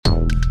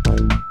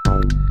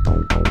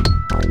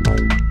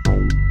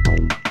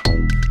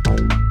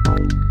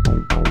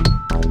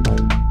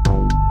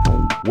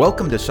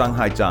Welcome to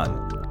Shanghai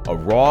Zhan, a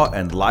raw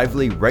and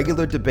lively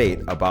regular debate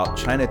about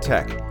China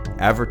tech,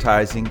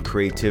 advertising,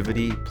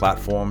 creativity,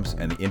 platforms,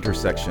 and the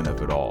intersection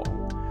of it all.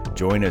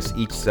 Join us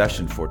each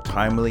session for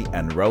timely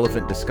and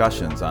relevant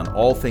discussions on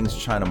all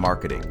things China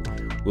marketing.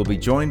 We'll be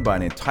joined by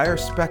an entire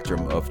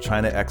spectrum of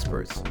China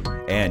experts,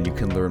 and you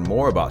can learn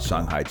more about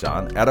Shanghai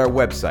Zhan at our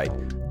website,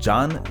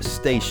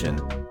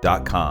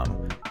 zhanstation.com.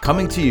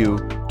 Coming to you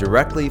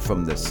directly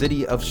from the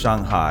city of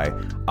Shanghai,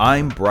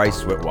 I'm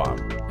Bryce Whitwam.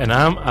 And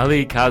I'm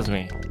Ali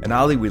Kazmi. And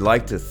Ali, we'd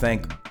like to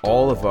thank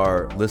all of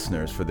our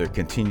listeners for their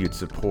continued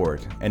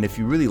support. And if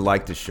you really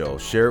like the show,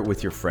 share it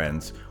with your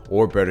friends,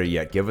 or better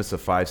yet, give us a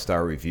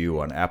 5-star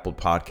review on Apple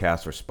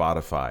Podcasts or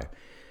Spotify.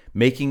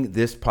 Making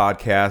this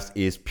podcast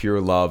is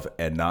pure love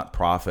and not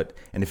profit.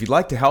 And if you'd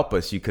like to help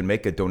us, you can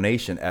make a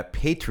donation at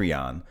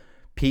Patreon,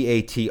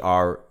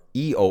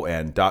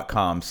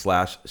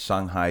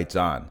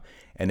 patreon.com/ShanghaiZhan.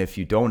 And if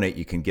you donate,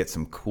 you can get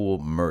some cool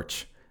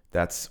merch.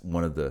 That's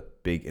one of the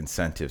big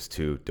incentives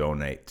to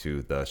donate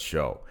to the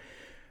show.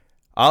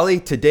 Ali,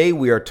 today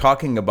we are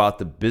talking about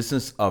the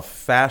business of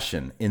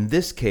fashion, in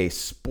this case,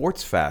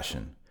 sports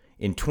fashion.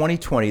 In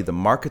 2020, the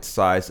market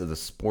size of the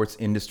sports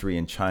industry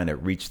in China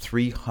reached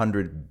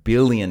 $300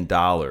 billion.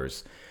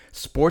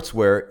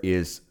 Sportswear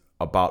is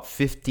about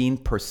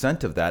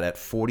 15% of that at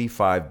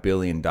 $45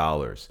 billion.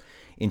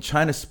 In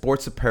China,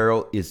 sports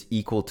apparel is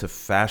equal to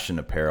fashion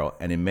apparel,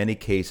 and in many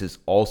cases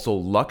also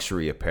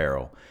luxury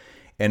apparel.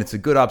 And it's a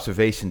good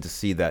observation to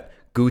see that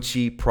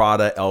Gucci,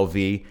 Prada,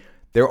 LV,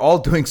 they're all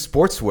doing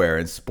sportswear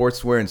and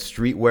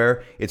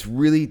streetwear. It's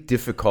really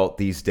difficult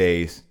these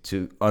days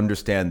to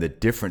understand the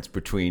difference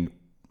between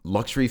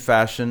luxury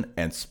fashion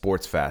and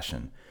sports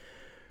fashion.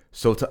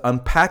 So to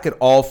unpack it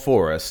all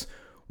for us,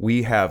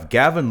 we have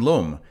Gavin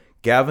Lum.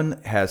 Gavin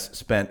has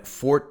spent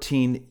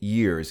 14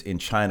 years in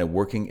China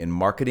working in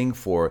marketing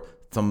for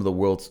some of the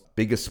world's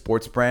biggest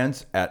sports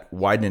brands at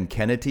Wieden &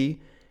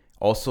 Kennedy,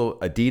 also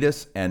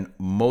Adidas, and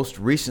most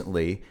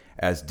recently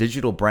as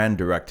digital brand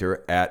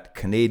director at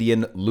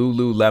Canadian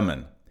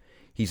Lululemon.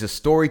 He's a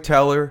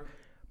storyteller,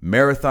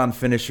 marathon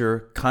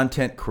finisher,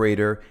 content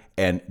creator,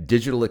 and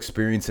digital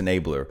experience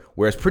enabler,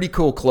 wears pretty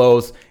cool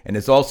clothes, and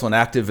is also an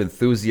active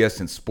enthusiast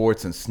in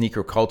sports and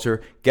sneaker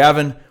culture.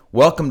 Gavin,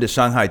 welcome to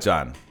Shanghai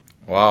Zhan.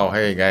 Wow,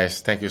 hey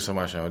guys, thank you so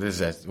much. This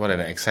is what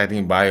an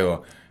exciting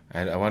bio.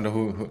 I wonder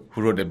who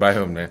wrote that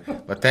bio, man.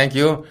 But thank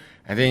you.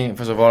 I think,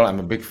 first of all, I'm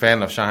a big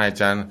fan of Shanghai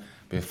Zhan.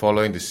 Been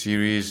following the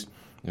series,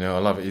 a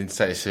lot of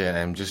insights here, and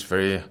I'm just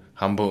very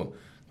humbled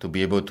to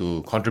be able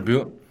to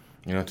contribute,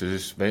 to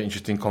this very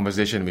interesting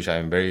conversation, which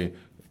I'm very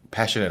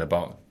passionate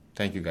about.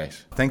 Thank you,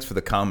 guys. Thanks for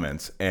the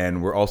comments,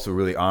 and we're also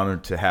really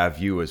honored to have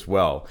you as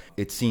well.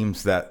 It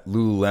seems that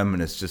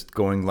Lululemon is just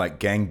going like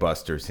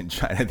gangbusters in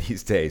China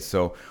these days,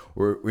 so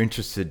we're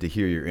interested to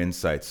hear your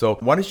insights. So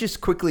why don't you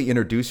just quickly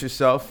introduce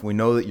yourself? We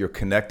know that you're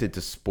connected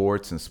to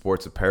sports and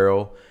sports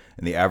apparel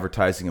and the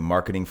advertising and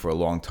marketing for a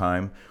long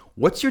time.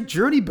 What's your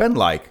journey been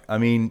like? I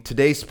mean,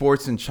 today's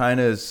sports in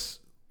China is,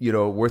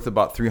 worth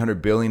about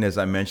 $300 billion, as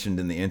I mentioned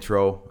in the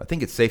intro. I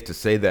think it's safe to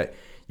say that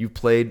you've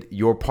played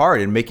your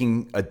part in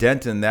making a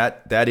dent in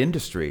that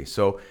industry.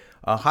 So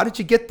how did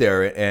you get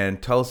there,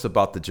 and tell us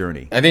about the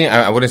journey? I think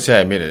I wouldn't say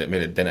I made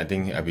it then. I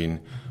think I've been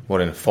more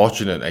than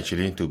fortunate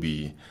actually to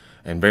be,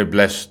 and very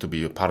blessed to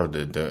be a part of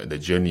the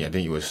journey. I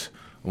think it was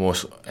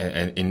almost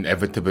an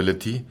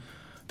inevitability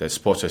that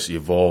sports has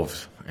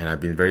evolved, and I've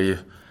been very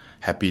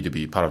happy to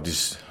be part of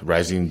this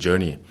rising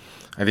journey.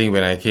 I think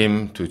when I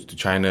came to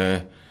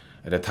China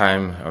at that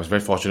time, I was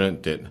very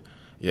fortunate that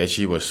it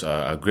actually was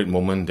a great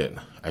moment that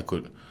I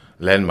could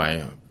lend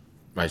my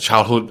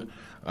childhood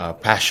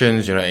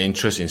passions,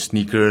 interest in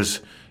sneakers,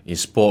 in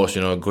sports.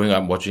 Growing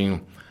up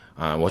watching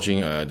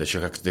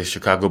the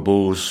Chicago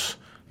Bulls,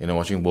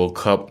 watching World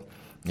Cup,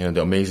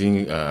 the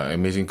amazing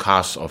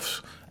cast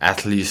of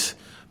athletes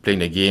playing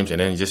the games,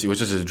 and then it was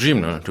just a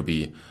dream to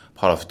be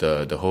part of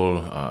the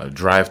whole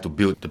drive to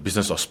build the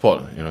business of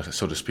sport,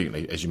 so to speak,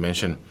 like, as you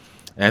mentioned.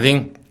 And I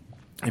think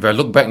if I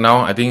look back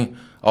now, I think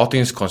all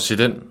things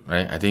considered,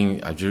 right, I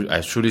think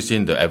I've truly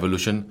seen the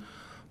evolution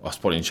of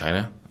sport in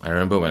China. I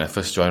remember when I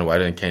first joined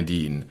Wieden &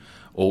 Kennedy in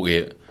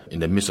 2008, in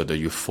the midst of the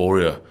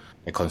euphoria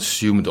that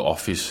consumed the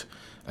office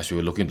as we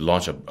were looking to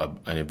launch a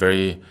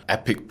very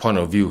epic point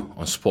of view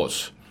on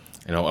sports,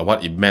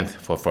 what it meant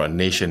for a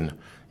nation,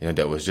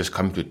 that was just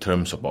coming to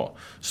terms about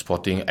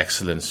sporting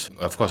excellence.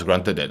 Of course,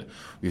 granted that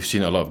we've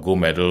seen a lot of gold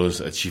medals,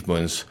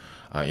 achievements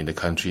in the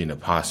country in the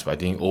past, but I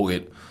think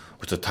 2008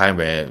 was a time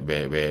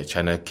where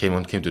China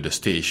came to the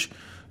stage,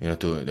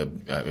 with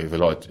a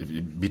lot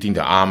of beating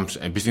the arms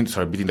and beating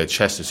the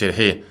chest to say,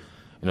 hey,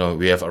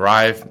 we have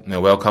arrived,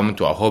 welcome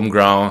to our home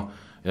ground,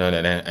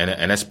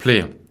 and let's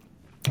play.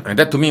 And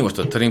that to me was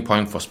the turning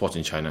point for sports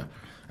in China.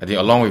 I think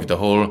along with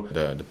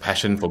the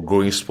passion for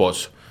growing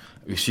sports,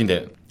 we've seen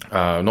that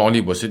not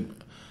only was it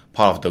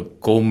part of the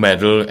gold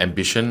medal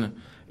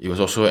ambition, it was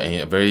also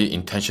a very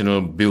intentional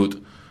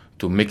build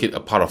to make it a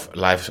part of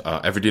life,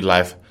 everyday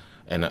life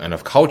and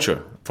of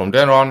culture. From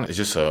then on, it's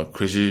just a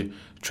crazy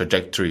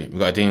trajectory.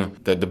 Because I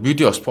think that the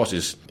beauty of sports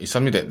is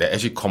something that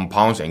actually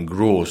compounds and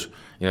grows.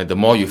 The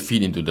more you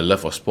feed into the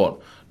love of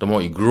sport, the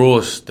more it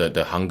grows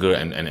the hunger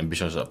and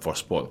ambitions for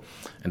sport.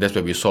 And that's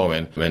what we saw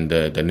when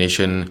the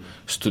nation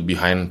stood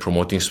behind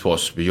promoting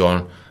sports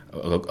beyond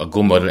a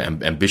goal model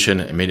ambition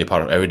and made it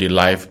part of everyday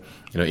life.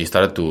 It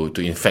started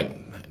to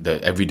infect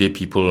the everyday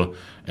people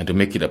and to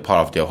make it a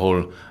part of their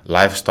whole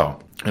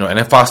lifestyle. And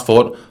then fast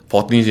forward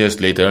 14 years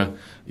later,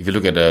 if you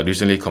look at the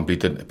recently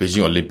completed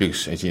Beijing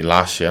Olympics, actually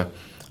last year,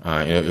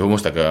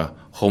 almost like a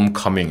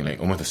homecoming, like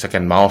almost a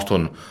second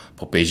milestone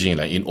for Beijing.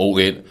 Like in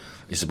 2008,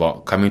 it's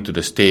about coming to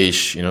the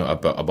stage,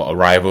 about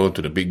arrival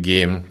to the big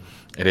game.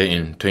 And then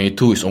in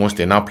 22, it's almost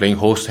they're now playing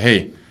host.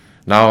 Hey,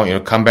 now,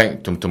 come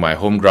back to my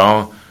home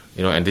ground,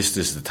 and this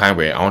is the time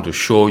where I want to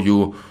show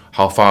you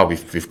how far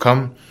we've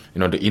come.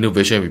 The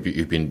innovation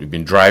we've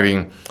been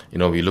driving.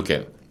 We look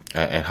at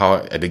how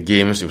at the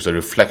games it was a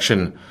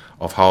reflection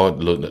of how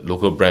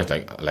local brands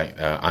like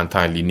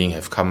Anta and Li-Ning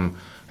have come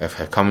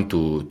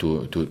to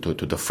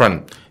the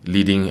front,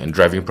 leading and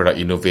driving product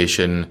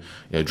innovation,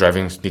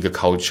 driving sneaker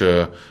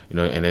culture,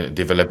 and then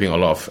developing a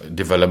lot of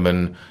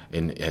development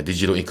in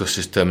digital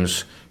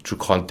ecosystems through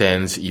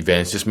contents,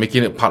 events, just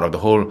making it part of the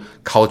whole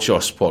culture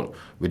of sport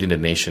within the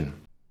nation.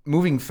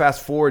 Moving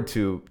fast forward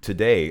to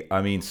today,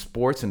 I mean,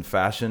 sports and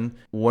fashion,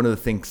 one of the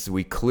things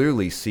we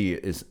clearly see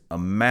is a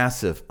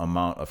massive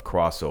amount of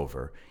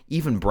crossover.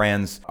 Even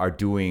brands are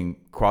doing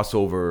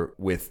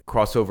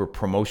crossover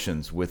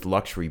promotions with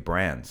luxury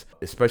brands,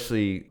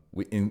 especially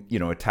in,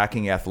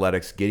 attacking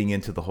athletics, getting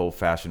into the whole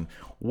fashion.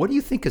 What do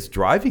you think is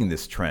driving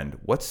this trend?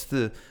 What's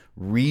the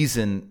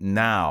reason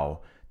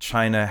now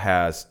China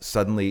has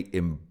suddenly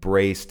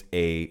embraced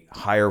a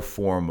higher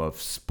form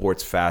of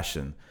sports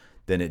fashion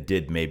than it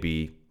did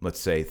maybe, let's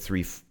say,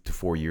 3 to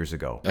 4 years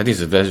ago? I think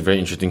it's a very, very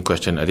interesting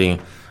question. I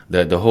think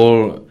that the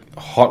whole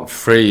hot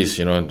phrase,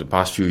 in the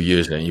past few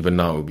years and even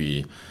now will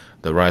be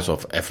the rise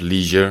of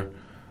athleisure.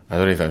 I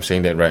don't know if I'm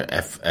saying that right.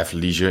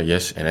 Athleisure,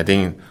 yes. And I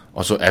think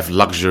also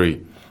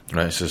luxury,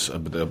 right? It's just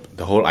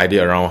the whole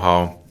idea around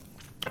how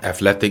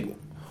athletic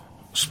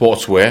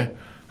sportswear,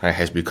 right,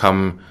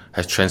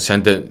 has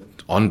transcended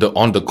on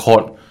the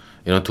court,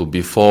 to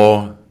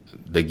before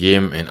the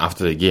game and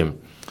after the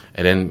game.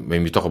 And then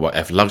when we talk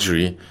about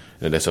luxury,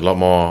 there's a lot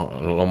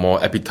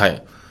more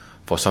appetite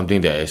for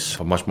something that is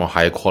much more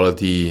higher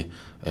quality,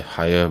 a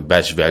higher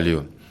badge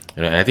value.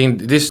 And I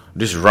think this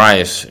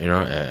rise,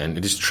 and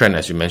this trend,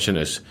 as you mentioned,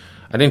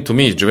 I think to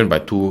me is driven by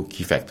two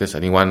key factors.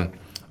 I think one,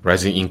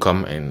 rising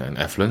income and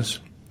affluence.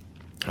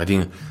 I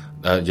think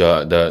I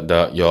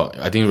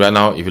think right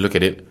now, if you look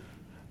at it,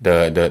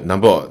 the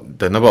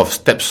number of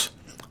steps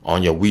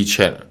on your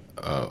WeChat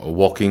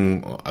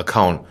walking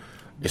account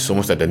is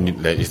almost like the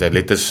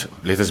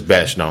latest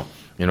badge now.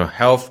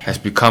 Health has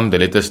become the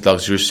latest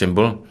luxury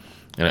symbol,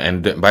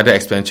 and by that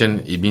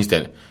extension, it means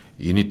that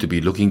you need to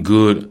be looking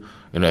good,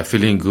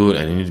 feeling good,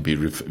 and you need to be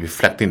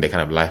reflecting that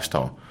kind of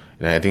lifestyle.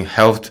 And I think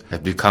health has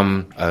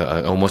become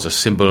almost a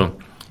symbol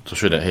to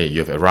show that, hey,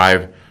 you have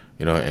arrived,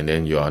 and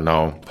then you are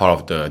now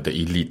part of the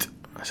elite,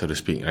 so to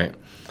speak, right?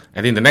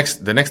 I think the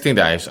next thing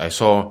that I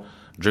saw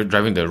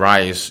driving the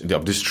rise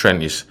of this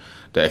trend is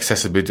the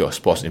accessibility of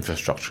sports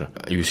infrastructure.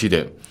 You see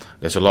that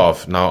there's a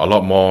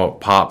lot more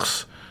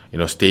parks,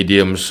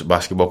 stadiums,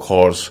 basketball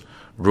courts,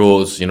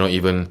 roads,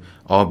 even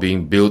all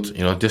being built,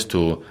 just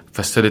to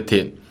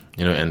facilitate,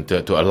 and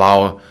to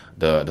allow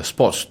the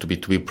sports to be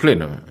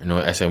played,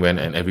 as and when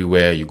and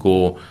everywhere you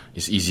go,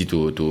 it's easy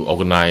to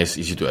organize,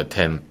 easy to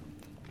attend.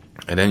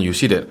 And then you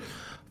see that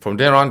from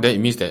there on, then it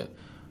means that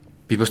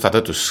people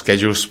started to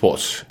schedule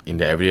sports in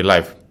their everyday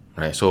life,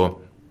 right?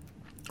 So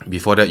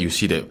before that, you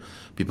see that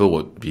people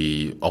would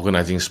be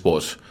organizing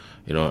sports,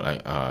 in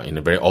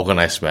a very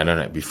organized manner,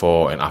 like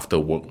before and after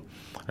work.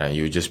 Right?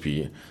 You would just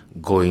be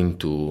going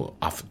to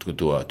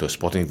a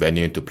sporting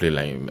venue to play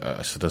like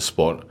a certain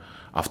sport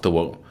after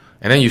work.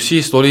 And then you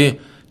see slowly,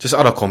 just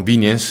out of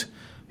convenience,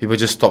 people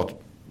just stopped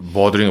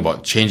bothering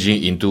about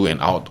changing into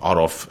and out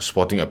of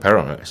sporting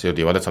apparel. Right? So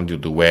they wanted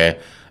something to wear,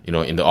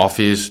 in the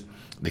office.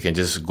 They can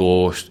just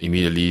go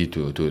immediately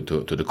to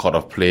the court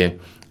of play,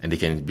 and they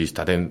can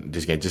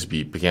just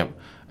be picking up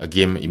a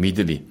game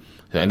immediately.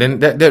 And then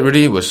that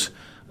really was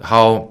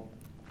how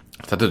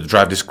I started to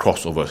drive this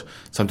crossover,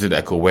 something that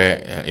I could wear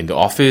in the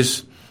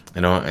office,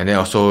 and then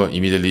also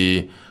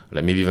immediately,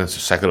 like maybe even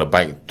cycle a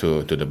bike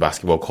to the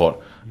basketball court.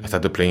 I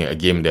started playing a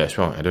game there as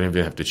well. I don't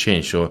even have to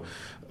change. So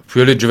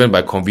purely driven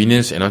by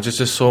convenience, and it's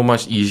just so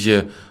much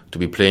easier to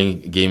be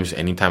playing games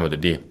any time of the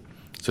day.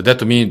 So that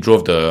to me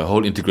drove the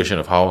whole integration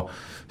of how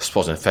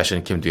sports and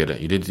fashion came together.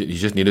 You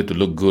just needed to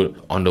look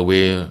good on the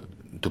way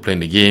to playing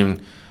the game.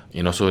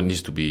 Also it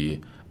needs to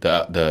be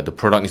the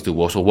product needs to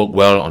also work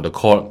well on the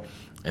court,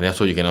 and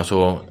also you can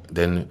also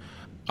then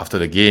after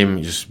the game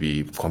you just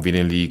be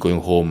conveniently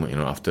going home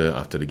after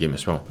the game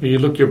as well. You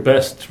look your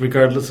best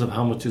regardless of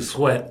how much you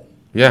sweat.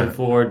 Yeah.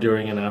 Before,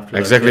 during, and after.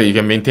 Exactly. You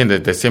can maintain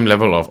the same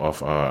level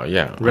of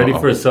Ready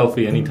for a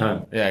selfie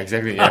anytime. Yeah,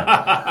 exactly.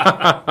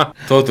 Yeah.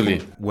 Totally.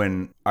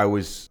 When I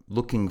was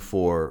looking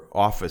for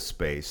office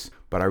space,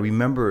 but I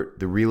remember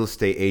the real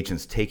estate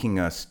agents taking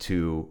us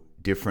to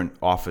different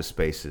office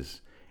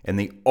spaces, and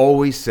they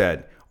always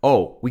said,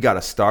 "Oh, we got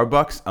a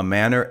Starbucks, a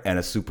Manor, and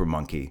a Super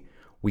Monkey.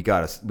 We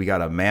got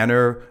a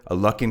Manor, a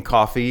Luckin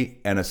Coffee,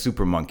 and a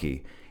Super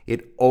Monkey."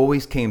 It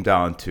always came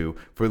down to,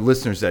 for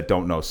listeners that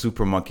don't know,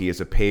 Super Monkey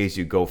is a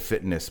pay-as-you-go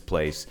fitness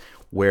place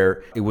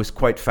where it was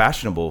quite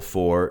fashionable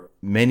for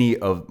many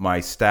of my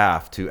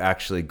staff to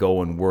actually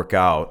go and work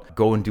out,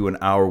 go and do an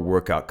hour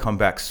workout, come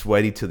back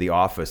sweaty to the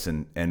office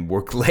and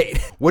work late.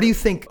 What do you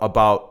think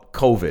about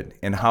COVID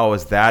and how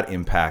has that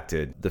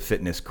impacted the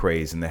fitness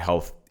craze and the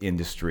health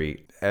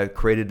industry?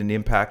 Created an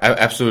impact?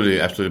 Absolutely.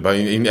 But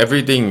in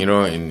everything,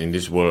 in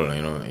this world,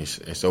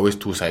 it's always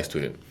two sides to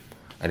it.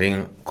 I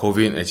think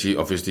COVID actually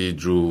obviously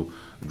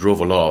drove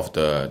a lot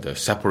of the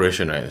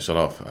separation, right? Sort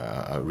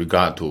of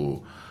regard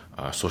to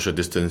social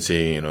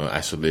distancing,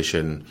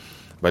 isolation.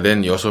 But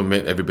then you also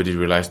made everybody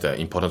realize the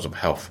importance of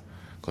health,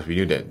 because we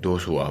knew that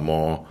those who are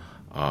more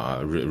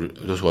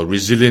those who are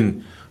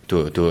resilient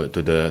to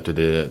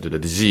the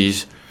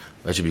disease,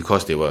 actually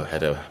because they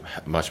had a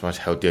much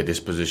healthier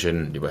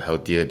disposition, they were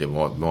healthier, they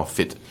were more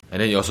fit.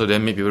 And then you also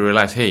then made people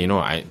realize, hey,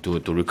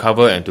 to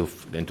recover and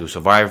to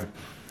survive,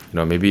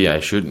 maybe I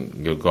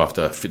should go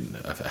after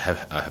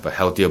have a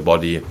healthier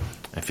body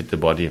and fitter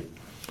body.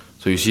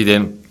 So you see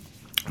then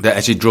that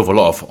actually drove a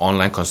lot of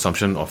online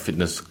consumption of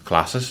fitness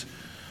classes.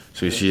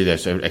 So you see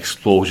there's an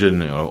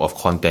explosion of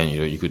content.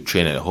 You could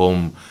train at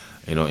home,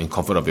 in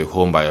comfort of your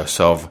home by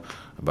yourself,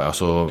 but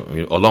also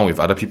along with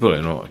other people,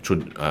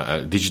 through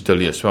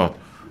digitally as well.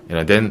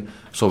 Then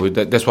so with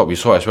that's what we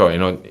saw as well.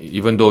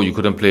 Even though you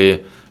couldn't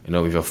play,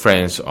 with your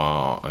friends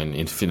or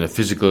in a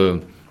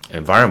physical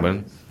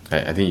environment,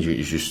 I think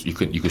you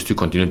could still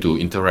continue to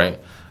interact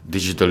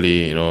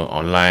digitally,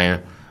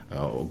 online,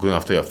 going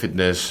after your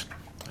fitness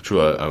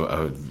through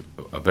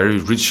a very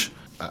rich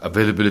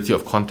availability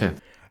of content.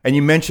 And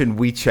you mentioned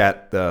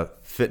WeChat, the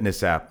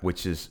fitness app,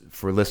 which is,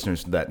 for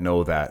listeners that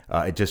know that,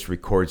 it just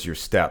records your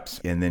steps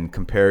and then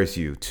compares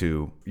you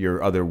to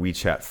your other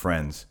WeChat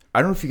friends.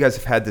 I don't know if you guys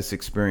have had this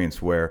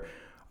experience where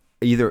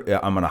either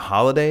I'm on a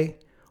holiday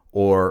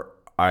or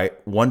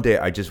one day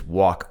I just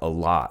walk a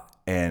lot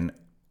and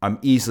I'm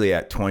easily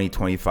at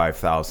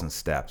 25,000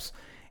 steps.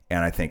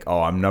 And I think,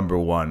 oh, I'm number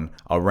one.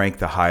 I'll rank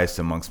the highest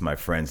amongst my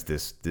friends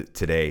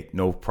today,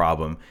 no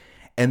problem.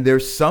 And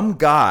there's some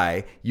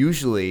guy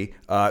usually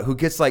who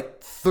gets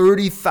like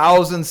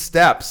 30,000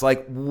 steps.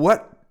 Like,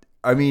 what?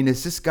 I mean,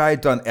 has this guy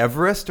done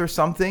Everest or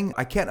something?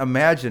 I can't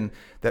imagine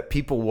that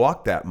people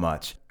walk that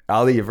much.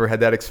 Ali, you ever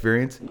had that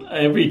experience?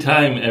 Every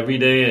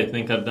day, I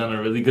think I've done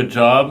a really good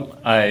job.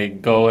 I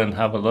go and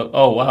have a look.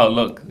 Oh, wow,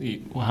 look.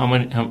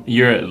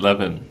 You're at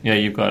 11. Yeah,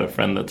 you've got a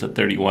friend that's at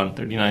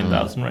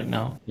 39,000 right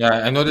now. Yeah,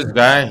 I know this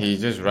guy. He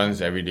just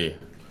runs every day.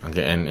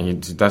 Okay, and he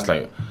does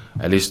like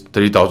at least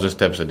 30,000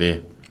 steps a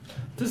day.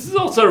 This is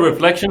also a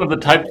reflection of the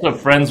types of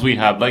friends we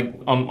have. Like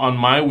on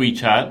my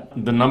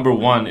WeChat, the number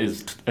one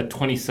is at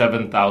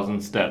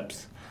 27,000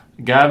 steps.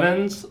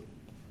 Gavin's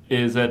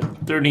is at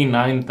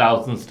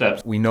 39,000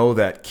 steps. We know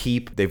that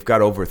Keep, they've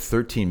got over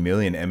 13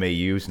 million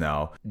MAUs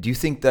now. Do you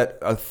think that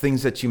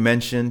things that you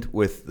mentioned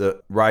with the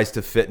rise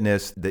to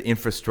fitness, the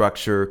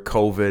infrastructure,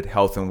 COVID,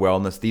 health and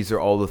wellness, these are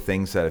all the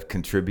things that have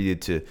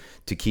contributed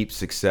to Keep's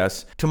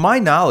success? To my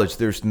knowledge,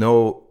 there's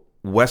no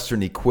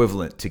Western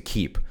equivalent to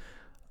Keep.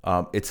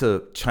 It's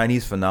a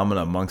Chinese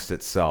phenomenon amongst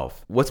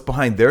itself. What's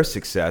behind their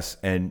success,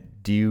 and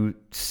do you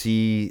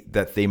see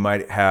that they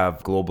might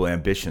have global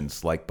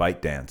ambitions like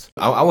ByteDance?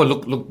 I would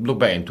look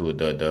back into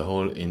the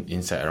whole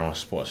insight around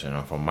sports,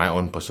 from my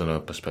own personal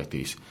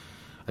perspectives.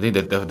 I think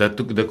that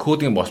the cool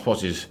thing about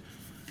sports is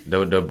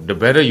the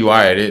better you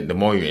are at it, the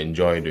more you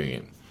enjoy doing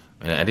it.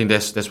 And I think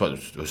that's what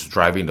was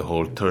driving the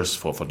whole thirst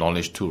for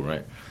knowledge too,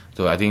 right?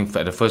 So I think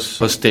at the first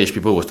stage,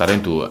 people were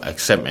starting to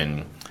accept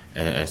and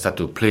start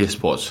to play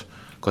sports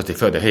because they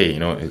felt that, hey,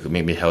 it could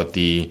make me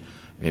healthy,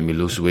 make me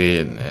lose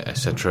weight,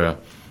 etc.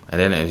 And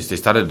then as they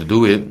started to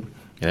do it, and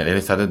then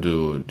they started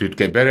to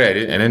get better at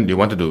it, and then they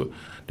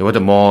wanted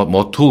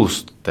more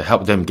tools to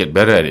help them get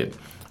better at it.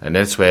 And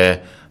that's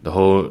where the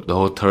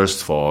whole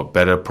thirst for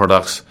better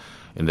products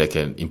and that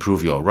can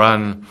improve your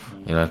run,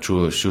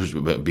 through shoes,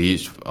 be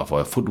it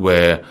for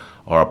footwear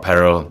or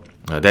apparel.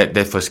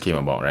 That first came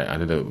about, right?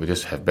 We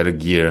just have better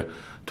gear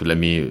to let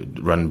me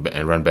run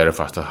better,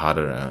 faster,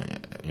 harder,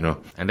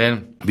 And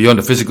then beyond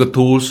the physical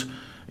tools,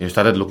 you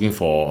started looking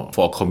for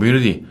a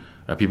community,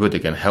 people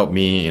that can help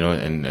me,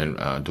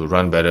 and to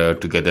run better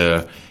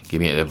together,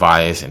 give me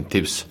advice and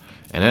tips.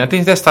 And then I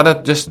think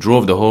that just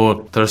drove the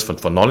whole thirst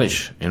for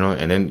knowledge,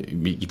 and then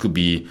it could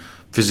be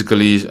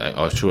physically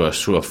or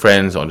through a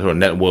friends or through a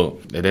network.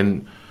 And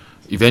then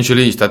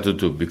eventually it started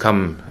to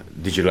become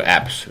digital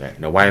apps, right?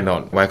 Why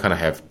not? Why can't I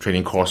have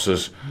training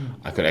courses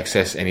I could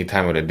access any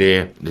time of the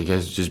day? They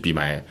can just be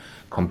my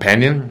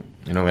companion,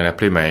 when I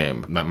play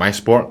my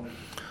sport,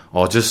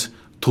 or just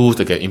tools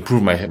that can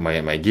improve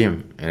my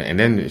game. And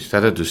then I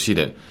started to see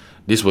that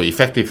these were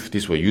effective,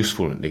 these were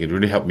useful, they could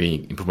really help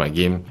me improve my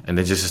game. And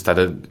then just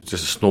started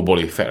just a snowball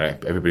effect,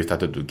 right? Everybody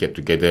started to get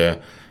together,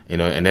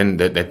 and then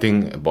that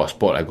thing about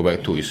sport I go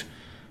back to is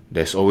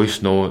there's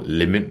always no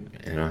limit,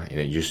 and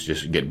you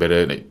just get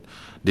better. Like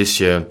this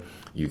year,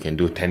 you can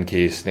do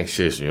 10Ks, next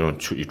year,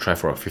 you try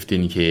for a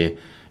 15K,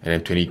 and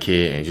then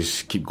 20K, and you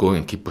just keep going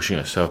and keep pushing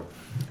yourself.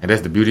 And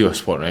that's the beauty of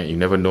sport, right? You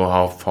never know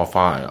how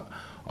far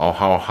or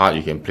how hard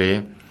you can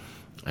play,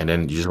 and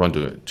then you just want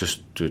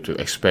to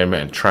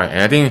experiment and try.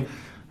 And I think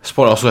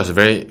sport also has a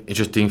very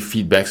interesting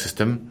feedback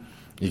system.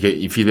 You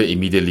get feedback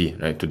immediately,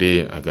 right?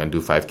 Today I can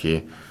do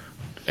 5K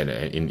and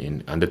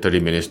in under 30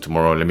 minutes.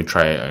 Tomorrow let me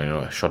try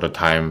a shorter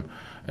time,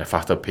 a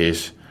faster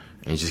pace,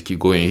 and you just keep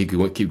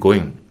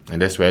going.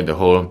 And that's where the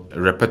whole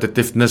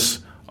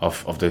repetitiveness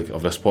of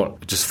the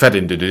sport just fed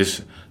into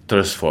this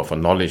thirst for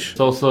knowledge. It's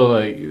also,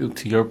 like,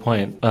 to your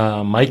point,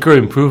 micro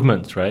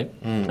improvements, right?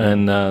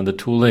 And the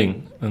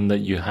tooling and that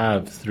you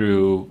have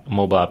through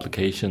mobile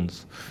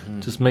applications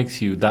just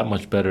makes you that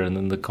much better. And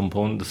then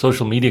the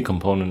social media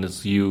component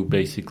is you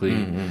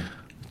basically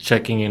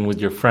checking in with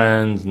your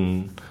friends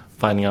and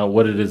finding out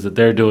what it is that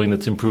they're doing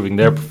that's improving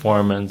their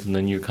performance, and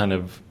then you're kind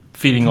of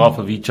feeding off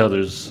of each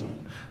other's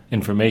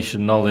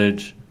information,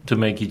 knowledge, to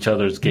make each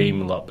other's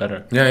game a lot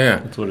better. Yeah.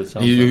 That's what it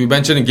sounds You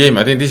mentioned a game.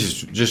 I think this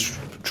is just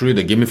truly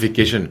the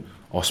gamification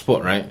of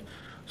sport, right?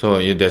 So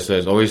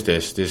there's always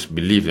this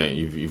belief that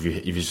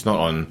if it's not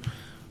on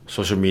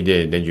social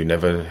media, then you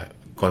never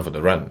gone for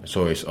the run.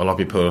 So it's a lot of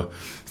people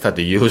start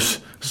to use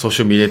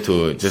social media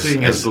to just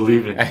seeing as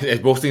believing, as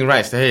boasting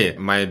rights. Hey,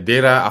 my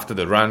data after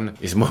the run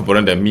is more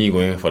important than me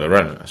going for the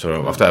run.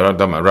 So after I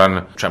done my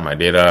run, track my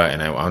data,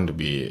 and I want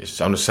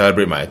to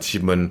celebrate my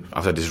achievement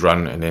after this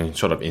run, and then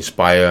sort of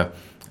inspire.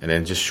 And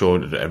then just show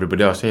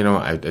everybody else,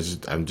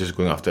 I'm just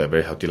going after a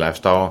very healthy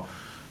lifestyle.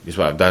 This is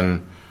what I've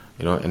done,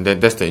 And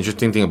that's the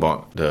interesting thing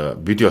about the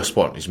beauty of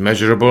sport. It's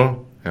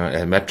measurable,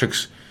 and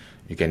metrics.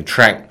 You can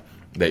track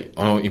that,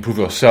 improve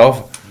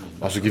yourself.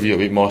 Also give you a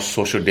bit more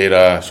social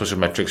data, social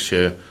metrics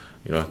here,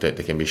 that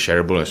they can be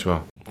shareable as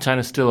well.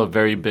 China's still a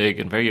very big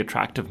and very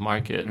attractive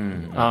market.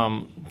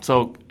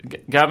 So,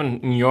 Gavin,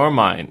 in your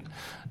mind,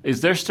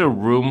 is there still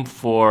room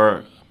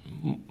for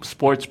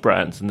sports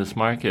brands in this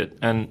market?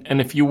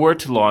 And if you were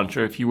to launch,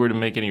 or if you were to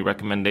make any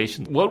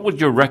recommendations, what would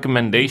your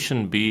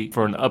recommendation be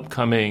for an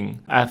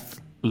upcoming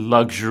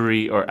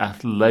luxury or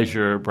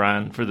athleisure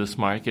brand for this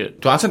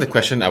market? To answer the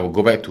question, I will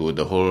go back to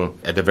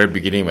at the very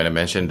beginning when I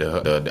mentioned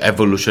the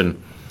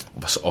evolution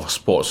of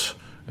sports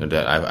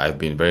that I've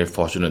been very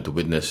fortunate to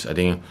witness. I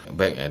think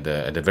back at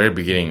the very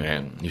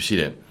beginning, you see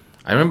that.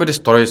 I remember this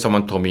story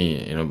someone told me,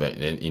 back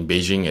in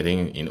Beijing, I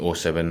think in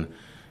 2007,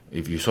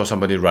 if you saw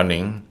somebody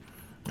running,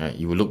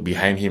 you would look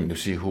behind him to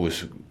see who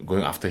was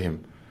going after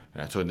him.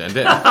 So then,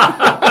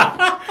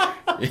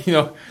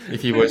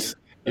 if he was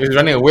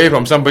running away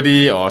from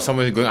somebody or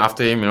somebody going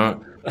after him,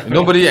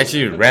 nobody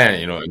actually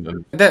ran.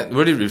 That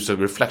really is a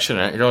reflection,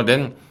 right?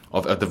 Then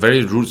of the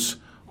very roots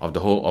of the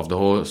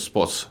whole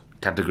sports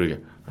category,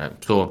 right?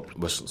 So it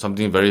was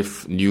something very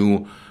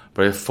new,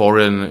 very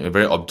foreign,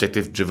 very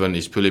objective driven.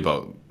 It's purely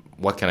about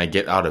what can I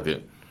get out of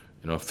it,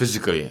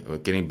 physically,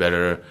 getting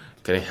better,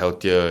 getting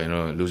healthier,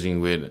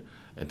 losing weight,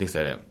 and things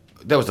like that.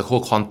 That was the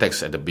whole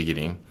context at the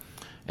beginning.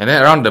 And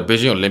then around the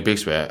Beijing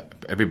Olympics, where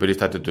everybody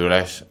started to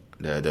realize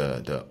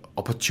the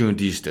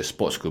opportunities that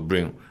sports could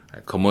bring,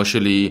 right?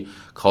 Commercially,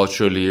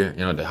 culturally,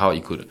 how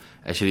it could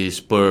actually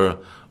spur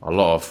a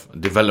lot of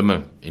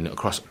development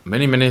across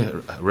many, many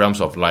realms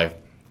of life.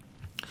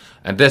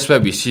 And that's where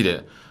we see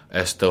that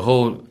as the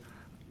whole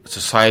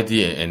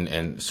society and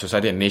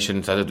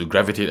nation started to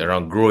gravitate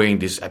around growing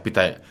this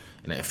appetite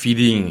and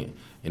feeding,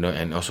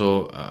 and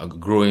also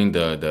growing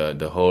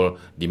the whole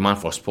demand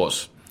for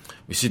sports.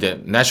 We see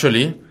that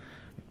naturally,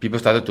 people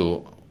started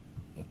to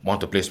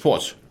want to play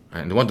sports.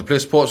 And they want to play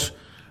sports,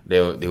 they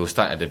will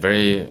start at the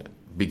very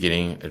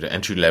beginning, at the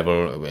entry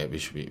level,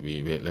 which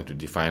we like to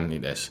define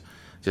it as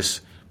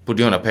just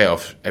putting on a pair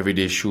of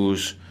everyday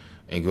shoes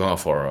and going out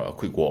for a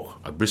quick walk,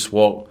 a brisk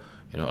walk,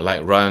 a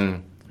light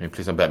run, maybe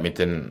play some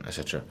badminton,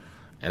 etc.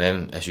 And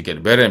then as you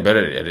get better and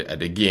better at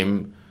the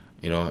game,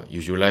 you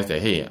realize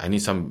that, hey, I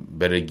need some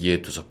better gear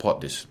to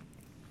support this.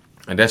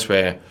 And that's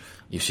where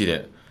you see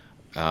that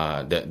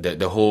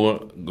the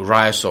whole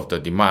rise of the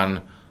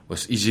demand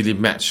was easily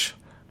matched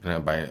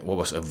by what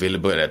was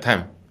available at that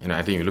time.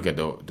 I think you look at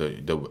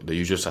the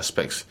usual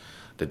suspects,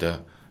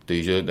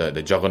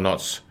 the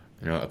juggernauts,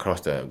 across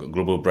the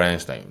global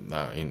brands like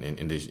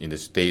in the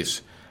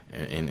States,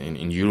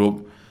 in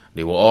Europe,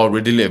 they were all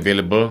readily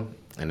available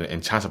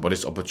and chance about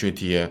this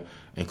opportunity here,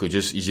 and could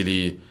just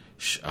easily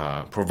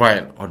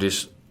provide all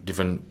these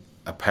different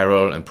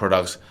apparel and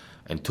products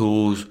and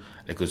tools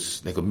that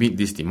could meet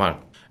this demand.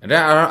 And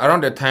then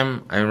around that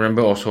time, I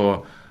remember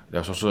also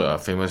there was also a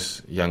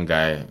famous young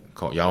guy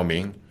called Yao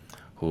Ming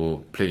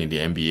who played in the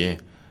NBA,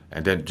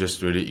 and that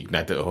just really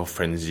ignited a whole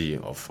frenzy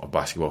of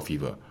basketball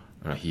fever.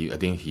 I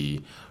think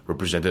he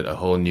represented a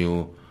whole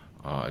new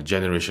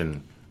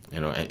generation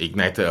and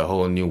ignited a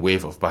whole new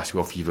wave of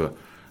basketball fever,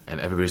 and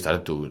everybody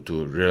started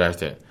to realize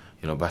that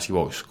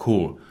basketball is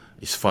cool,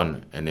 it's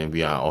fun, and then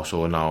we are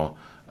also now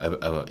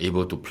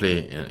able to play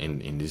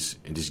in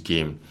this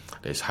game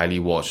that is highly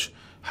watched,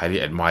 highly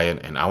admired,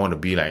 and I want to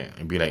be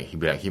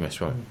like him as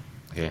well.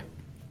 Okay,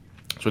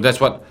 so that's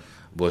what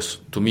was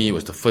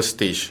the first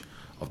stage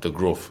of the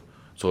growth.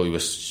 So it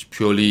was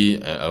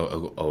purely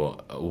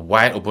a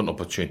wide open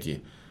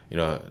opportunity.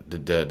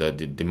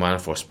 The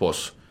demand for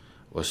sports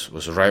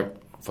was ripe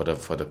for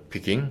the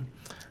picking,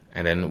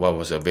 and then what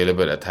was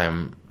available at the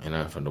time,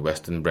 from the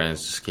Western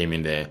brands came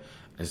in there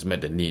and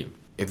met the need.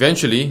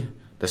 Eventually,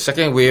 the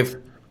second wave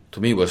to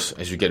me was,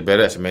 as you get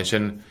better, as I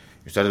mentioned,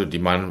 you started to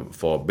demand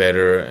for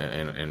better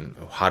and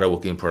harder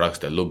working products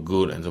that look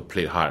good and so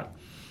played hard.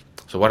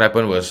 So what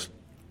happened was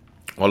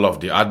all of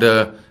the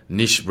other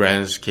niche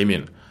brands came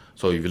in.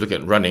 So if you look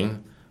at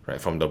running,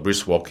 right, from the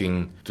brisk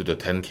walking to the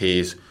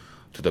 10Ks,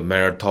 to the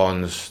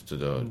marathons, to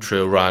the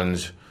trail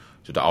runs,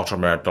 to the ultra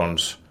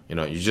marathons,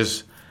 you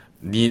just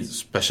need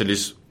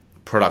specialist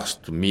products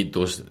to meet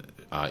those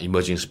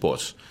emerging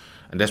sports.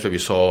 And that's where we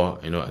saw,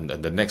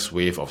 the next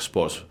wave of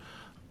sports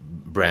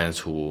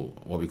brands,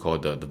 what we call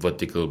the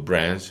vertical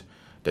brands,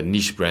 the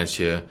niche brands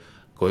here,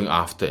 going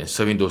after and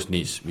serving those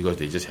needs because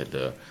they just had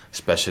the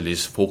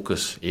specialist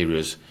focus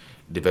areas,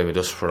 developing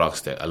those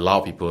products that allow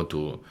people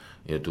to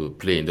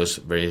play in those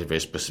very, very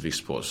specific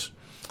sports.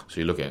 So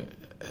you look at,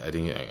 I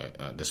think,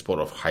 the sport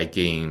of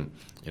hiking,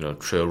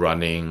 trail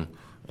running,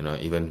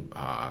 even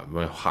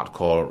very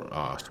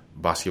hardcore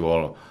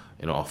basketball,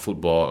 or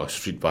football or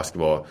street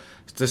basketball.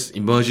 This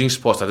emerging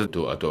sports started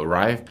to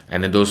arrive,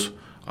 and then those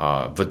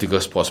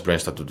vertical sports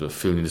brands started to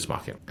fill in this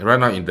market. And right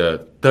now in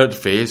the third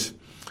phase,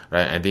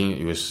 right, I think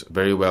it was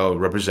very well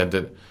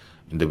represented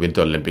in the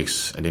Winter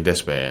Olympics. I think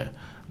that's where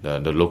the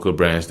local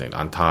brands like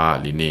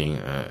Anta, Li-Ning,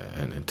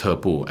 and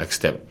Terpu,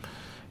 X-Step,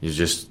 you're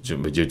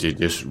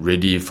just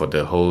ready for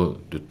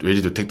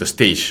ready to take the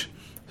stage,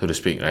 so to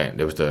speak, right?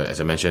 There was as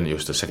I mentioned, it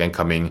was the second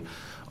coming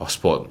of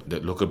sport.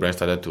 The local brands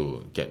started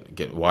to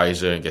get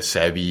wiser and get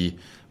savvy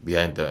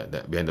behind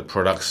the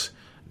products.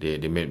 They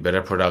made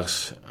better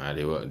products.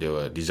 They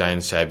were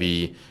design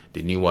savvy.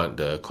 They knew what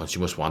the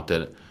consumers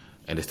wanted,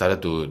 and they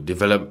started to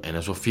develop and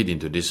also feed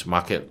into this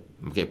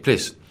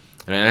marketplace.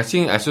 And I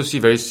think I also see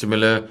a very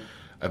similar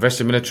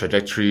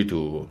trajectory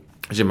to.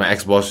 Actually, my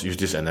ex-boss used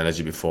this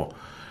analogy before.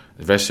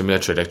 A very similar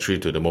trajectory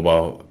to the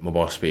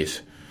mobile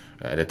space.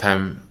 At the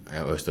time,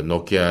 it was the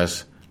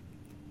Nokias,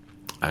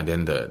 and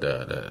then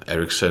the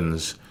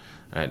Ericssons,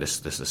 right? The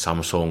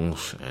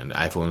Samsungs and the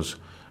iPhones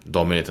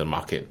dominated the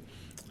market.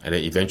 And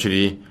then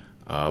eventually,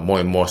 more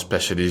and more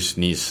specialist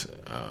needs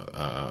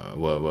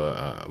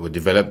were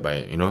developed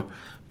by,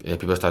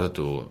 people started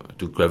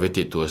to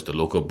gravitate towards the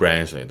local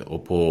brands like the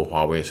Oppo,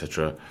 Huawei,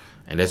 etc.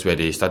 And that's where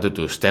they started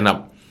to stand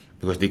up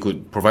because they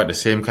could provide the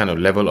same kind of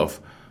level of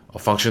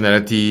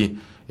functionality,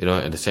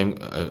 and the same,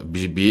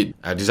 be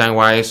it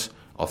design-wise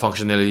or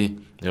functionally,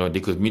 they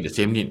could meet the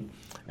same need.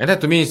 And that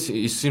to me,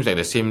 it seems like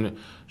the same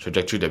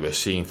trajectory that we're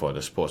seeing for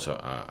the sports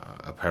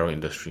apparel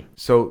industry.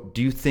 So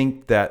do you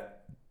think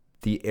that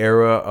the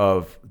era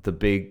of the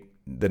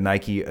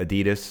Nike,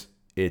 Adidas,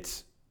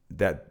 it's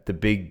that the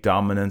big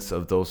dominance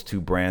of those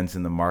two brands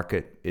in the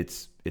market,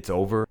 it's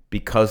over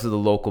because of the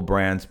local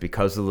brands,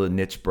 because of the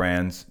niche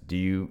brands? Do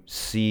you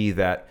see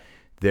that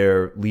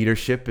their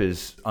leadership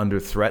is under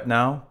threat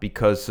now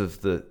because of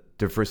the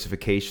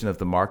diversification of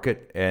the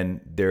market and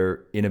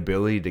their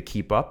inability to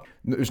keep up?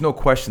 There's no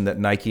question that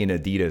Nike and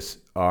Adidas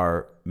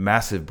are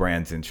massive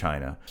brands in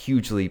China,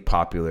 hugely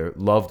popular,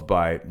 loved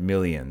by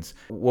millions.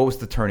 What was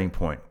the turning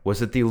point?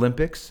 Was it the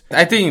Olympics?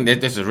 I think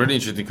that's a really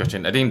interesting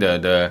question. I think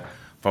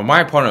from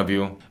my point of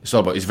view,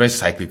 it's very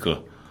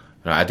cyclical.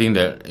 I think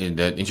that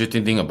the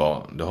interesting thing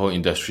about the whole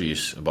industry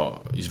is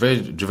it's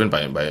very driven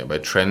by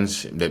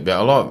trends that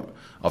a lot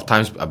of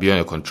times are beyond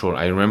your control.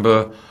 I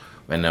remember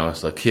when I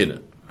was a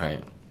kid,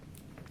 right,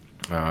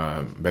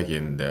 back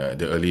in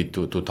the early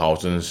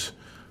 2000s,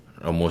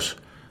 almost,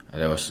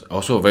 there was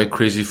also a very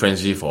crazy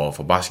frenzy for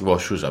basketball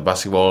shoes.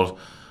 Basketball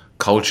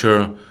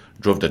culture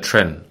drove the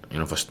trend,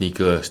 for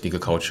sneaker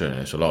culture. And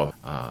there's a lot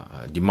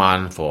of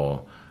demand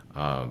for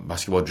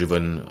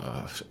basketball-driven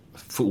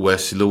footwear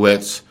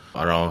silhouettes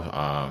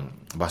around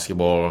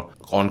basketball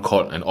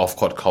on-court and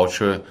off-court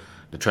culture,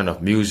 the trend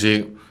of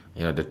music,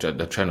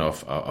 the trend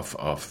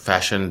of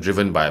fashion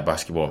driven by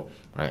basketball,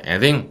 right? And I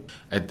think,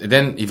 and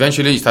then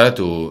eventually it started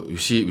to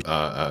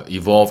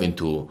evolve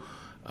into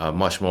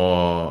much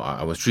more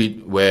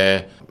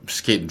streetwear,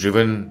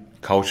 skate-driven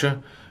culture,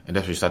 and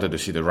that's when we started to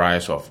see the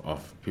rise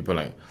of people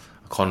like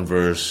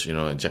Converse,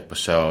 Jack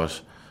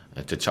Purcell's,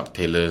 the Chuck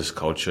Taylor's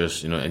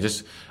cultures, and I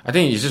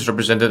think it just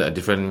represented a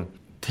different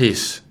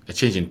taste, a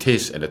change in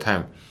taste at the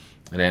time.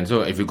 And then,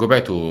 so if you go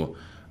back to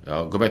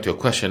your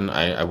question,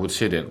 I would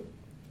say that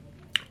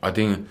I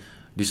think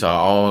these are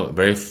all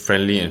very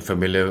friendly and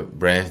familiar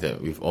brands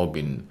that we've all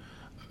been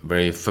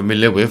very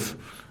familiar with,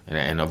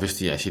 and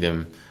obviously I see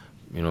them,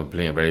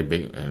 playing a very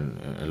big and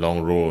a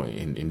long role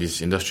in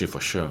this industry for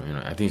sure.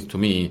 I think to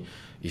me,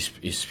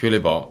 it's purely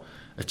about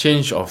a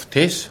change of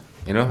taste.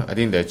 I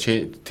think the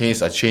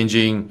tastes are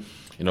changing.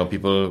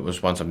 People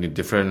just want something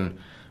different.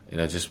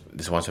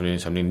 Just want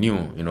something new.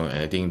 And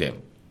I think that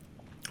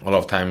a lot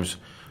of times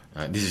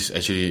this is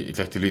actually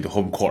effectively the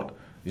home court.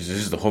 This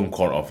is the home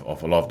court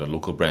of a lot of the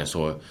local brands.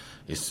 So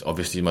it's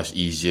obviously much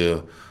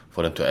easier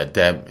for them to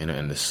adapt,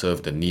 and to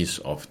serve the needs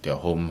of their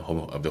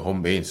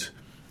home base.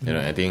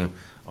 I think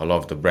a lot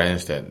of the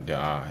brands that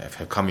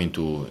have come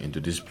into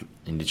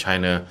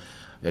China,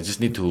 they just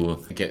need to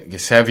get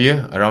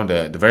savvier around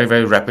the very,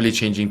 very rapidly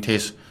changing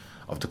taste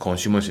of the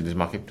consumers in this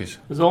marketplace.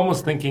 I was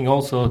almost thinking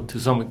also to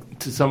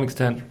some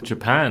extent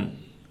Japan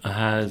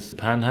has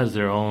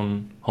their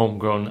own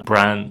homegrown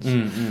brands.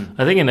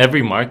 I think in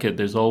every market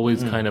there's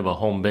always kind of a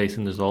home base,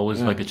 and there's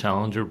always like a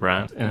challenger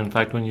brand. And in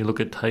fact, when you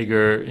look at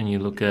Tiger and you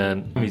look at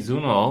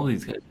Mizuno, all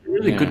these guys,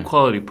 really good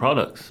quality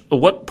products.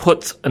 What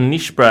puts a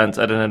niche brands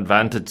at an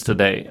advantage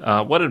today?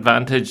 What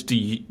advantage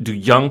do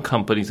young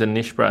companies and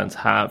niche brands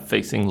have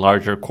facing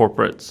larger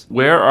corporates?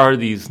 Where are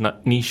these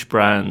niche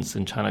brands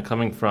in China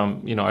coming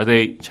from? Are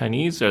they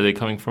Chinese? Are they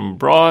coming from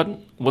abroad?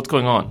 What's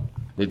going on?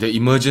 The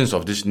emergence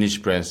of these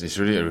niche brands is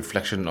really a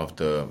reflection of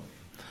the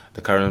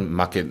current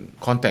market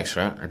context,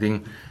 right? I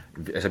think,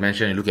 as I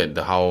mentioned, you look at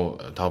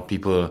how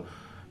people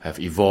have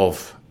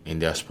evolved in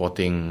their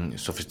sporting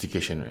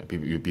sophistication.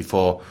 Right?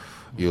 Before,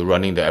 you're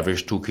running the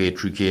average 2K,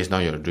 3Ks, now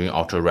you're doing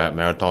ultra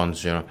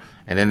marathons,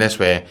 and then that's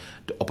where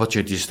the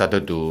opportunities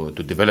started to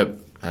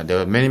develop. There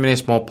were many, many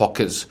small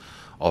pockets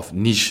of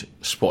niche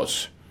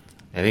sports.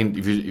 I think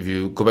if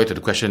you go back to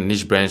the question,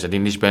 niche brands, I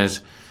think niche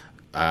brands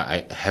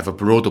have a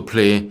role to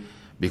play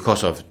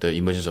because of the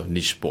emergence of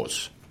niche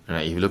sports.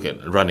 If you look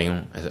at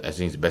running, I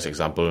think it's the best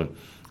example.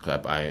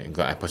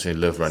 I personally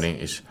love running.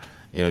 Is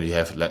you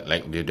have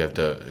you have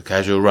the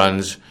casual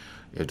runs,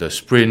 you have the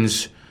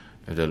sprints,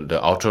 you have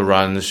the ultra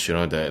runs,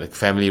 the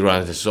family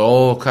runs. There's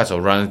all kinds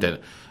of runs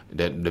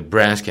that the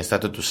brands can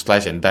start to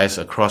slice and dice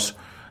across,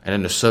 and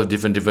then to serve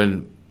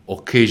different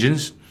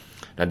occasions,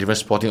 different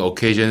sporting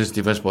occasions,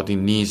 different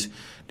sporting needs,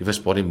 different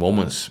sporting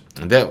moments.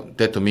 And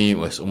that to me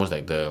was almost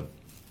like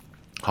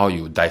how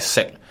you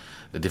dissect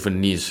the different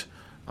needs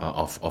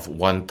of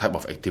one type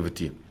of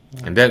activity.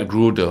 And that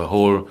grew the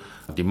whole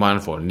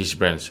demand for niche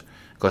brands,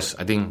 because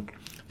I think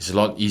it's a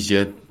lot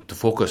easier to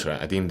focus, right?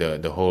 I think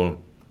the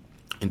whole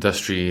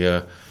industry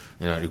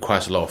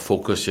requires a lot of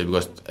focus here,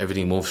 because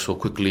everything moves so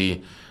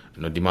quickly,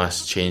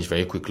 demands change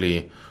very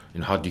quickly.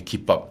 How do you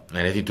keep up?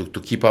 And I think to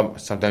keep up,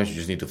 sometimes you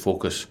just need to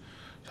focus.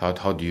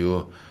 How do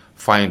you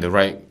find the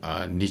right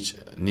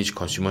niche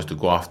consumers to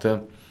go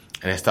after,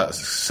 and then start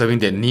serving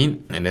that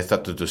need, and then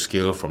start to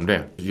scale from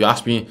there. If you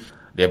ask me,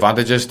 the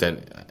advantages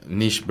that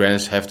niche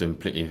brands have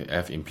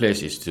in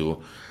place is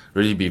to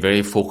really be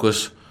very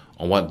focused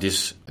on what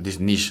these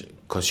niche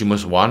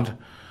consumers want,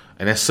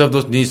 and then serve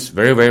those needs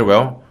very, very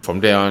well. From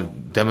there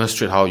on,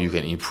 demonstrate how you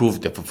can improve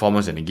the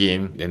performance in the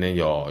game, and then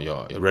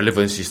your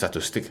relevancy start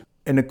to stick.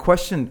 And a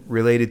question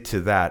related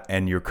to that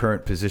and your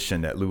current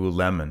position at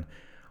Lululemon,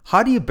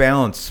 how do you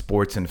balance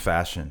sports and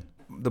fashion?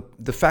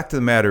 The fact of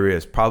the matter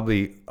is,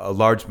 probably a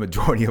large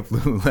majority of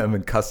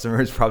Lululemon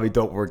customers probably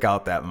don't work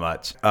out that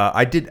much.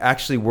 I did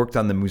actually worked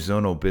on the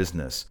Mizuno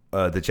business,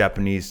 the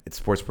Japanese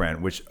sports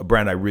brand, which a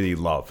brand I really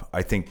love.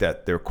 I think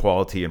that their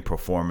quality and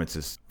performance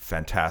is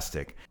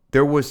fantastic.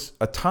 There was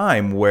a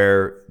time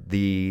where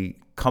the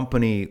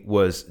company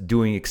was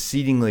doing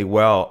exceedingly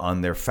well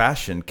on their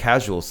fashion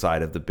casual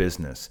side of the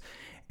business.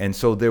 And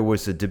so there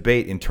was a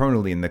debate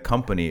internally in the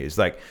company, is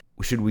like,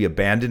 should we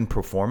abandon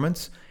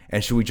performance?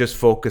 And should we just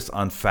focus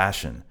on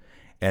fashion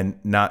and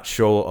not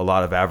show a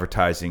lot of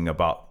advertising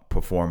about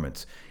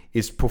performance?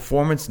 Is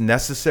performance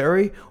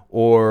necessary?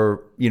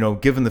 Or,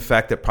 given the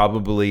fact that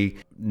probably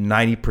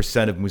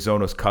 90% of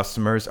Mizuno's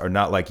customers are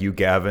not like you,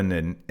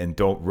 Gavin, and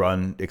don't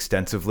run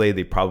extensively,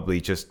 they probably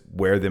just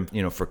wear them,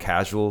 for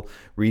casual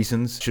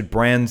reasons. Should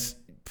brands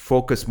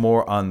focus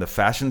more on the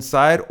fashion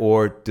side,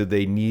 or do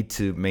they need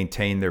to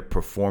maintain their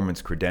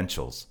performance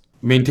credentials?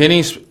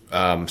 Maintaining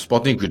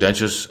sporting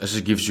credentials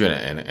actually gives you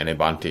an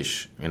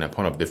advantage and a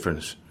point of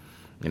difference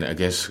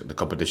against the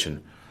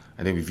competition.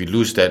 I think if you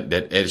lose that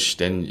edge,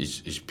 then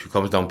it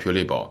comes down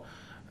purely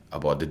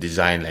about the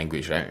design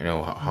language, right?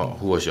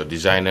 Who was your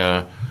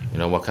designer?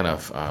 What kind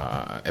of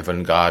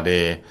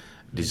avant-garde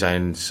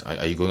designs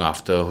are you going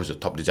after? Who's the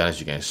top designers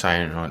you can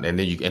sign? And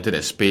then you enter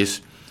that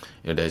space.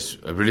 That's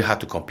really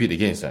hard to compete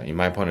against. In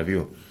my point of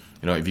view,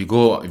 if you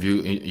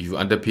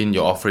underpin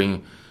your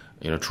offering,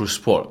 through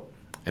sport,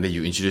 and then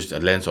you introduce a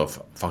lens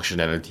of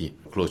functionality,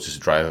 clothes just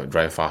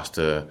dry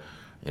faster.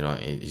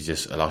 It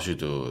just allows you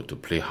to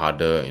play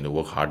harder,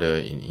 work harder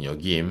in your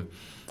game,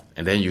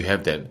 and then you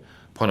have that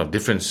point of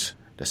difference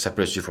that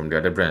separates you from the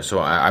other brands. So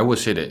I would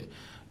say that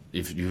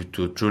if you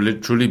to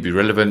truly be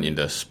relevant in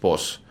the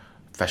sports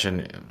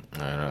fashion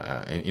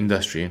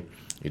industry,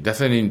 you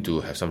definitely need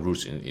to have some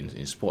roots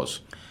in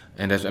sports.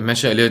 And as I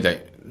mentioned earlier,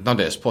 that now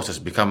that sports has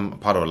become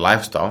part of a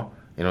lifestyle,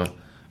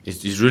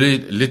 it really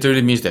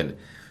literally means that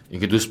you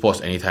can do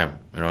sports anytime.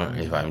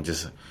 If I'm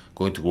just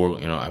going to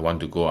work, I want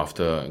to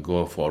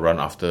go for a run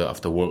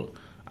after work,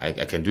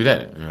 I can do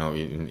that,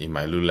 in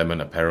my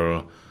Lululemon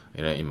apparel,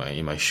 in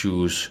my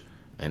shoes,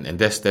 and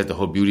that's the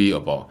whole beauty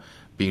about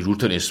being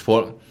rooted in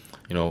sport.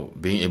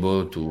 Being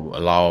able to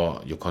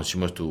allow your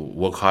consumers to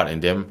work hard in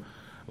them,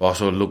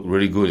 also look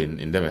really good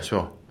in them as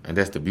well. And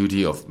that's the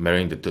beauty of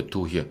marrying the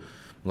two here,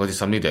 because it's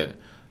something that,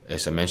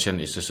 as I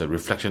mentioned, is just a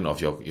reflection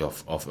of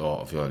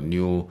your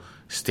new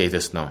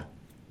status now.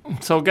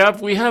 So,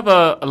 Gav, we have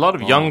a lot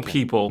of young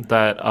people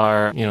that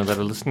are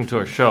listening to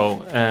our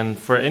show, and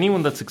for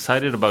anyone that's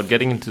excited about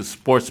getting into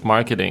sports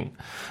marketing,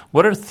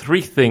 what are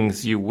 3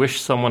 things you wish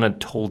someone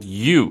had told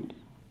you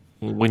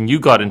when you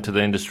got into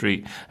the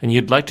industry, and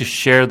you'd like to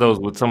share those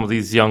with some of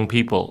these young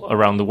people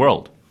around the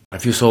world? I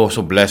feel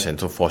so blessed and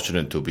so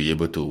fortunate to be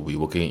able to be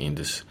working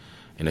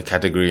in a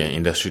category and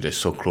industry that's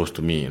so close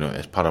to me.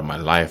 As part of my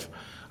life,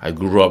 I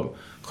grew up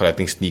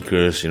collecting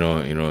sneakers.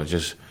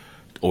 Just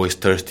always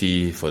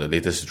thirsty for the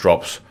latest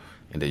drops,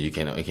 and that you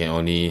can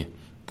only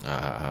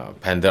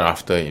pander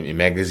after in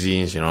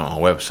magazines,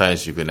 on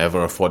websites. You can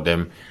never afford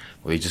them.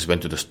 Or you just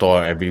went to the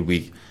store every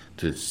week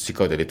to seek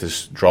out the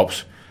latest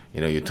drops.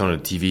 You turn on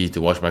the TV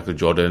to watch Michael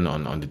Jordan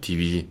on the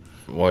TV,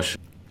 watch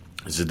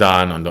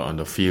Zidane on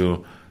the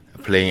field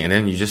playing, and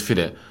then you just feel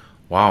that,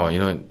 wow,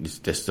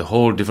 there's the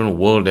whole different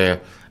world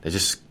there that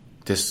just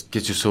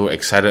gets you so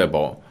excited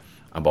about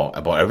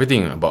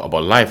everything, about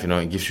life.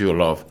 It gives you a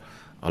lot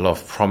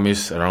of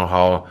promise around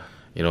how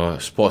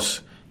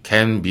sports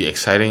can be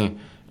exciting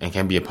and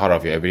can be a part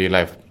of your everyday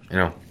life.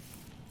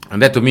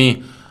 And that to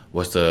me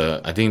was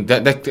I think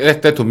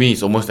that to me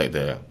is almost like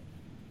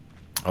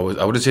I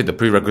wouldn't say the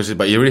prerequisite,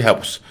 but it really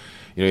helps.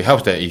 It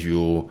helps that if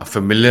you are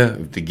familiar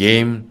with the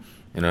game,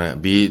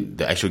 be it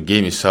the actual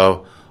game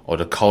itself or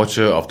the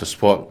culture of the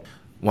sport.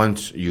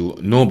 Once you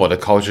know about the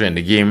culture and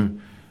the game,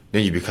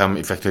 then you become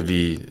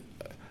effectively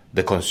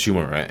the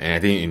consumer, right? And I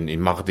think in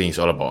marketing, it's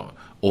all about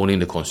owning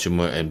the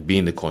consumer and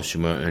being the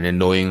consumer, and then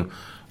knowing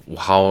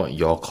how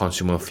your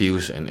consumer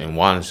feels and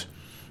wants.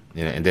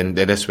 And then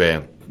that's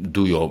where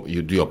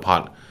you do your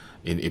part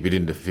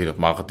within the field of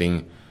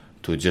marketing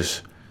to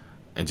just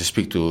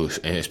speak to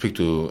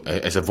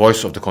as a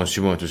voice of the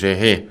consumer, to say,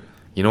 hey,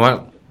 you know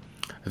what?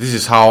 This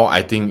is how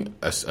I think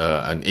as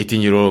an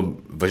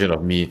 18-year-old version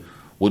of me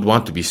would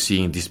want to be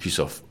seeing this piece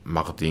of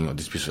marketing or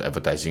this piece of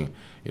advertising.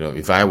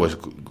 If I was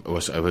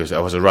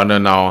a runner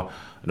now,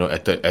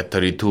 at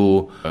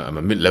 32, I'm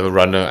a mid-level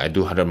runner. I do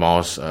 100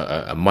 miles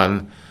a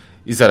month.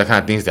 These are the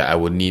kind of things that I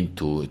would need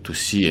to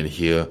see and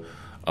hear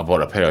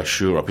about a pair of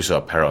shoes or a piece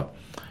of apparel.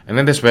 And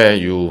then that's where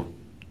you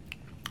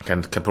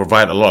can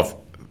provide a lot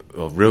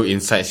of real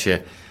insights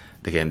here.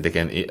 They can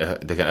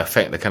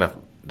affect the kind of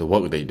the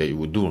work that you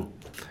would do.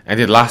 And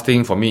the last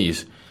thing for me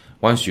is,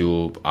 once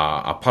you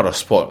are part of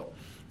sport,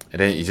 and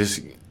then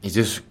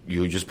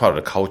you're just part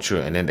of the culture,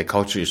 and then the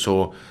culture is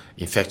so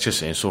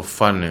infectious and so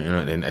fun,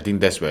 and I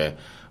think that's where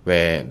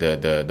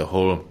the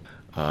whole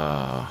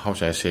how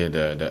should I say,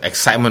 the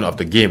excitement of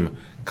the game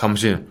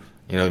comes in.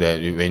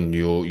 That when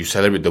you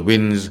celebrate the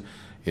wins,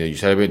 you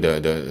celebrate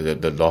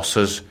the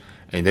losses,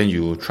 and then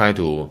you try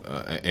to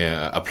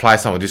apply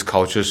some of these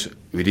cultures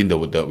within the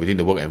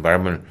work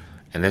environment,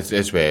 and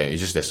that's where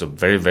there's a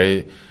very,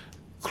 very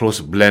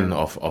close blend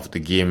of the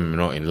game,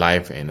 in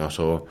life and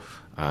also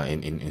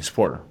in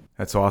sport.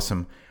 That's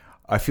awesome.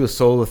 I feel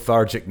so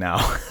lethargic now.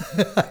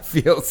 I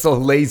feel so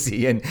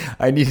lazy, and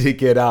I need to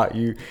get out.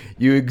 You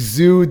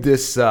exude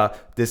this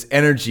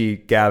energy,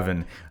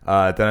 Gavin,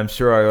 that I'm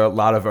sure a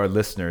lot of our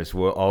listeners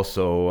will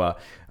also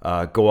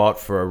go out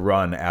for a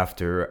run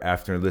after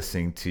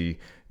listening to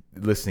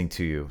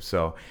you.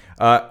 So,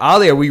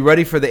 Ali, are we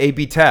ready for the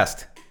A/B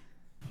test?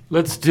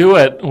 Let's do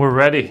it. We're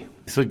ready.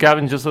 So,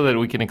 Gavin, just so that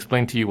we can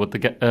explain to you what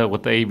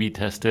the A/B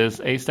test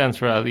is. A stands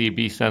for Ali,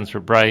 B stands for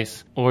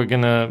Bryce. We're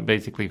gonna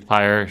basically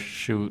fire,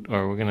 shoot,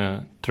 or we're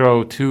gonna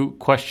throw two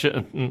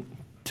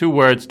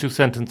words, 2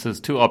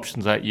 sentences, 2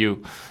 options at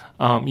you.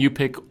 You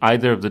pick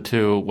either of the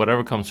 2,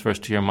 whatever comes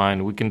first to your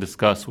mind. We can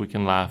discuss, we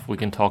can laugh, we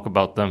can talk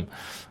about them,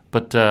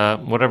 but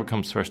whatever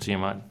comes first to your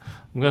mind.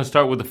 I'm gonna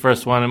start with the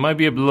first one. It might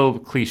be a little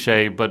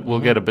cliche, but we'll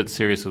get a bit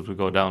serious as we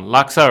go down.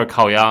 Laksa or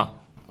kaoya?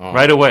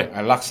 Right away.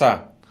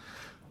 Laksa.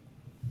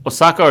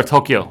 Osaka or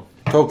Tokyo?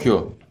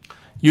 Tokyo.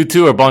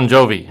 U2 or Bon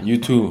Jovi?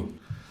 U2.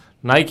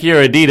 Nike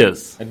or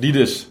Adidas?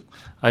 Adidas.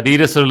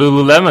 Adidas or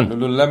Lululemon?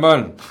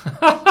 Lululemon.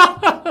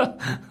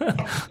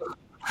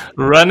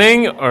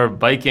 Running or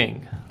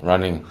biking?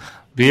 Running.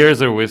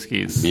 Beers or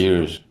whiskeys?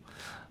 Beers.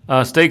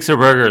 Steaks or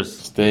burgers?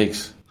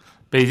 Steaks.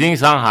 Beijing,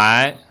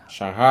 Shanghai?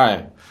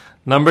 Shanghai.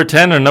 Number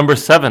 10 or number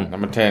 7?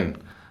 Number 10.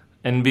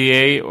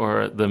 NBA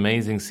or the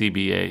amazing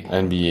CBA?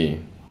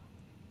 NBA.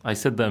 I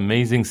said the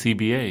amazing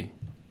CBA.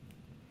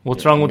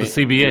 What's wrong with the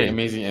CBA?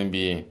 Amazing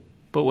NBA.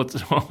 But what's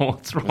wrong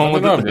with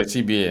the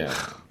CBA?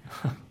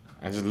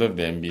 I just love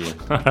the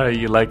NBA.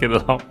 You like it a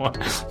lot more.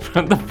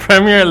 The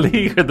Premier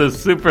League or the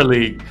Super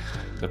League?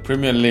 The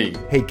Premier League.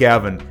 Hey,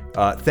 Gavin,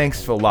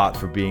 thanks a lot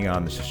for being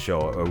on the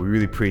show. We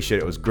really appreciate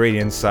it. It was great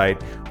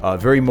insight,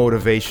 very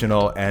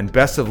motivational, and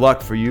best of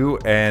luck for you,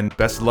 and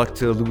best of luck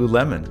to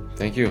Lululemon.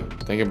 Thank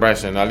you,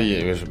 Bryce and Ali.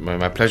 It was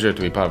my pleasure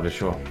to be part of the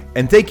show.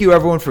 And thank you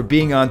everyone for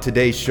being on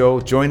today's show.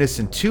 Join us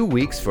in 2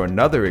 weeks for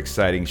another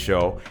exciting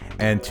show.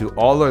 And to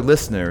all our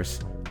listeners,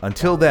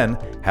 until then,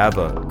 have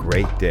a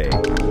great day.